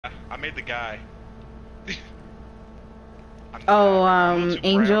I made the guy. Oh, Angel.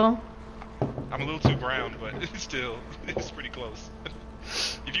 Angel. I'm a little too brown, but still, it's pretty close.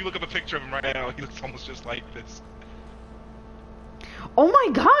 If you look up a picture of him right now, he looks almost just like this. Oh my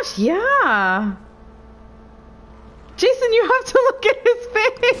gosh, yeah. Jason, you have to look at his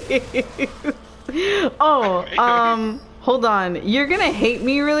face. Oh, hold on. You're gonna hate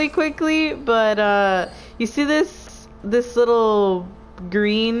me really quickly, but you see this little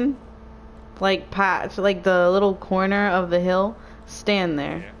green like patch, like the little corner of the hill? Stand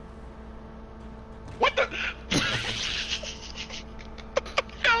there. Yeah. What the?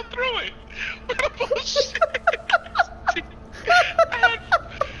 Fell through it. What a bullshit.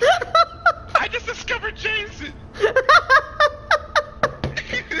 I just discovered Jason. I'm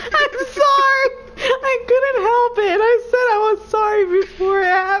sorry. I couldn't help it. I said I was sorry before it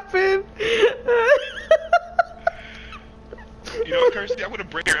happened. You know, Kirstie, I'm gonna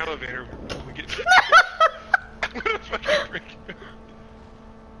break your elevator when we get. I'm gonna fucking break it.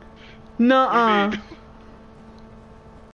 Nuh-uh.